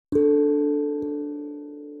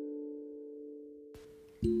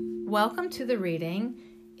Welcome to the reading,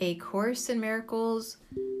 A Course in Miracles,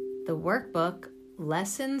 the Workbook,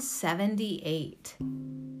 Lesson 78.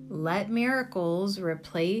 Let miracles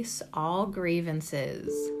replace all grievances.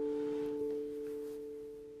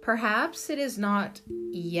 Perhaps it is not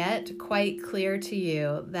yet quite clear to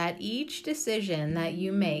you that each decision that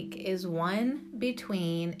you make is one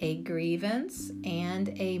between a grievance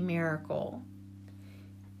and a miracle.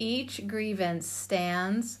 Each grievance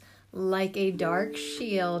stands like a dark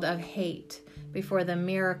shield of hate before the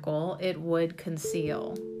miracle it would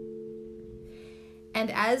conceal. And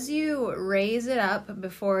as you raise it up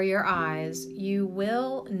before your eyes, you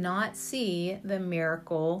will not see the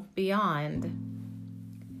miracle beyond.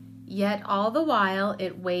 Yet all the while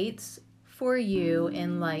it waits for you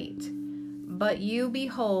in light, but you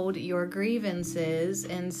behold your grievances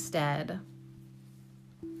instead.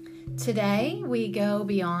 Today we go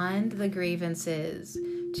beyond the grievances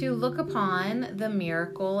to look upon the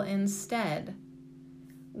miracle instead.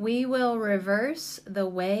 We will reverse the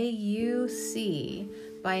way you see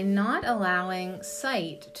by not allowing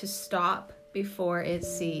sight to stop before it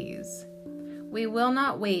sees. We will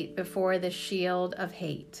not wait before the shield of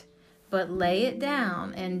hate, but lay it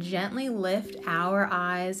down and gently lift our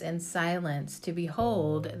eyes in silence to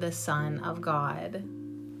behold the Son of God.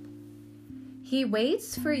 He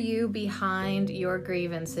waits for you behind your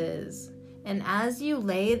grievances, and as you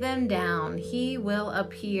lay them down, he will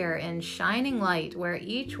appear in shining light where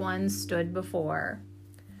each one stood before.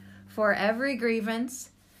 For every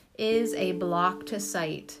grievance is a block to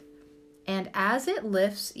sight, and as it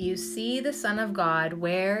lifts, you see the Son of God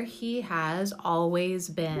where he has always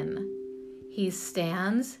been. He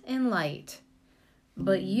stands in light,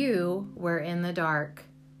 but you were in the dark.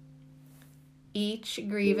 Each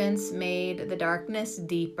grievance made the darkness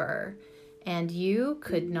deeper, and you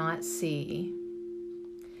could not see.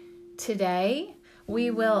 Today,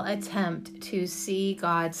 we will attempt to see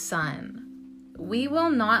God's Son. We will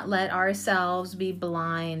not let ourselves be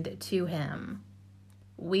blind to him.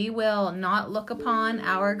 We will not look upon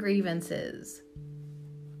our grievances.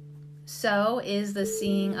 So is the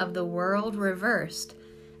seeing of the world reversed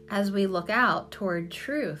as we look out toward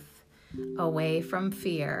truth, away from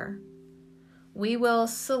fear. We will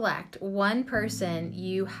select one person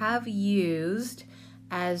you have used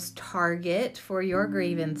as target for your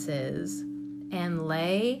grievances and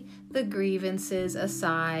lay the grievances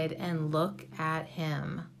aside and look at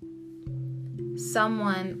him.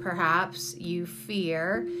 Someone perhaps you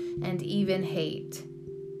fear and even hate.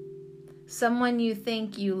 Someone you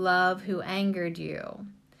think you love who angered you.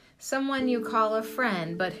 Someone you call a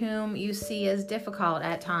friend but whom you see as difficult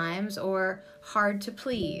at times or hard to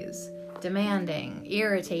please, demanding,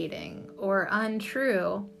 irritating, or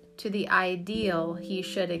untrue to the ideal he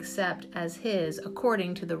should accept as his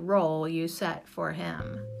according to the role you set for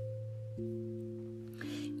him.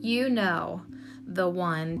 You know the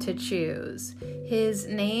one to choose. His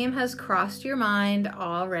name has crossed your mind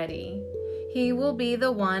already. He will be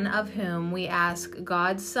the one of whom we ask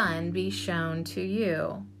God's Son be shown to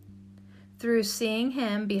you. Through seeing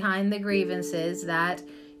him behind the grievances that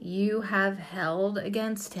you have held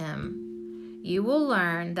against him, you will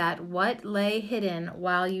learn that what lay hidden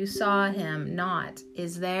while you saw him not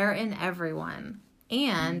is there in everyone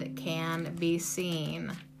and can be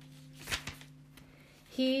seen.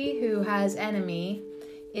 He who has enemy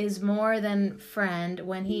is more than friend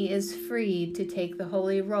when he is freed to take the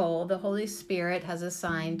holy role the Holy Spirit has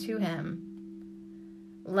assigned to him.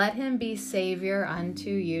 Let him be Savior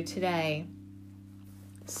unto you today.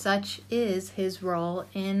 Such is his role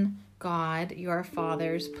in God, your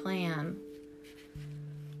Father's plan.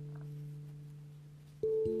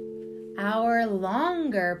 Our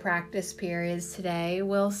longer practice periods today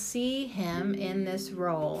will see him in this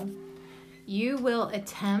role. You will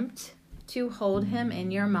attempt to hold him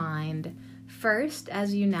in your mind, first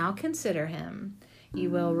as you now consider him.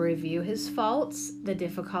 You will review his faults, the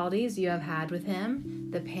difficulties you have had with him,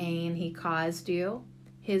 the pain he caused you,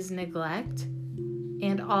 his neglect,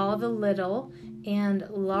 and all the little and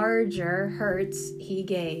larger hurts he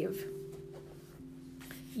gave.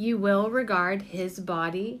 You will regard his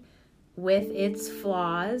body with its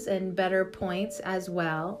flaws and better points as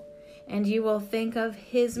well, and you will think of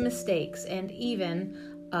his mistakes and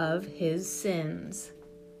even of his sins.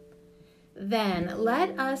 Then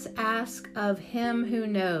let us ask of him who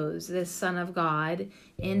knows this Son of God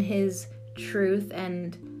in his truth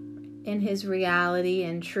and in his reality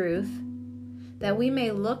and truth, that we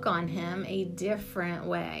may look on him a different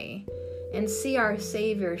way and see our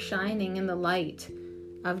Savior shining in the light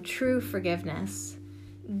of true forgiveness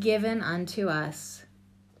given unto us.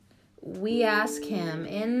 We ask him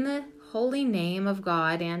in the holy name of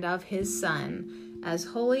God and of his Son, as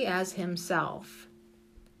holy as himself.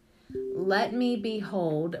 Let me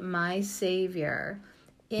behold my Savior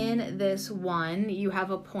in this one you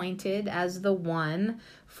have appointed as the one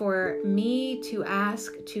for me to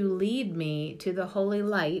ask to lead me to the holy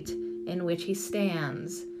light in which he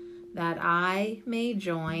stands, that I may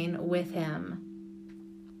join with him.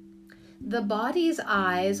 The body's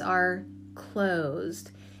eyes are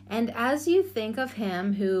closed, and as you think of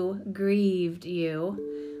him who grieved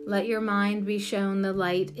you, let your mind be shown the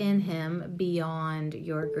light in him beyond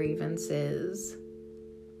your grievances.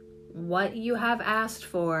 What you have asked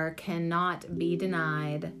for cannot be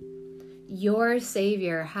denied. Your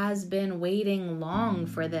Savior has been waiting long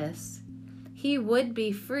for this. He would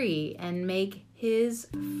be free and make his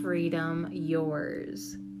freedom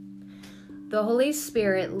yours. The Holy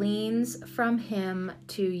Spirit leans from him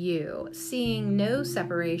to you, seeing no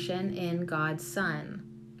separation in God's Son.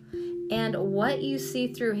 And what you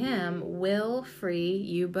see through him will free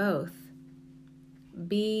you both.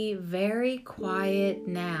 Be very quiet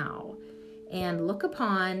now and look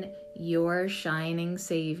upon your shining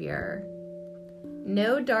Savior.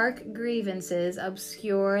 No dark grievances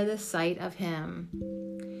obscure the sight of him.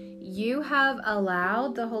 You have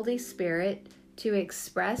allowed the Holy Spirit to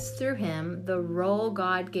express through him the role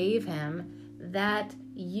God gave him that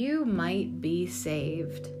you might be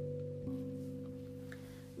saved.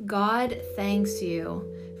 God thanks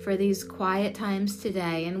you for these quiet times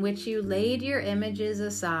today in which you laid your images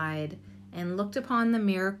aside and looked upon the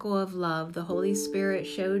miracle of love the Holy Spirit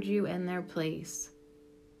showed you in their place.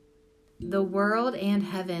 The world and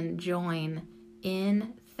heaven join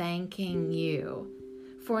in thanking you,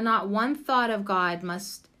 for not one thought of God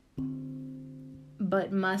must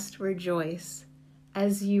rejoice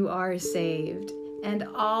as you are saved, and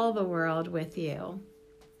all the world with you.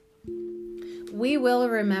 We will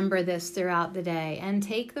remember this throughout the day and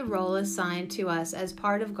take the role assigned to us as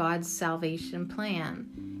part of God's salvation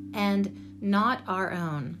plan, and not our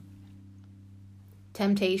own.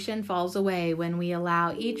 Temptation falls away when we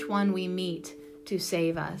allow each one we meet to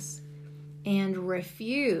save us, and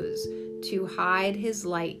refuse to hide his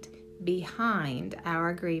light behind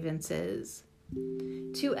our grievances.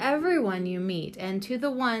 To everyone you meet, and to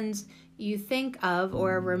the ones you think of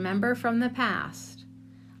or remember from the past,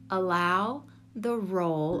 allow the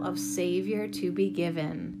role of Savior to be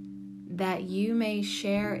given, that you may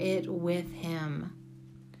share it with him.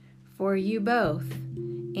 For you both,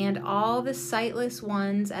 and all the sightless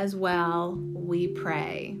ones as well, we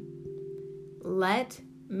pray. Let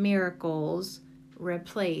miracles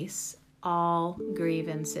replace all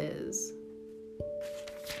grievances.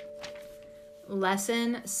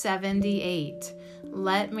 Lesson 78.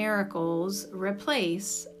 Let miracles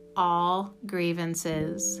replace all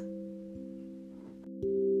grievances.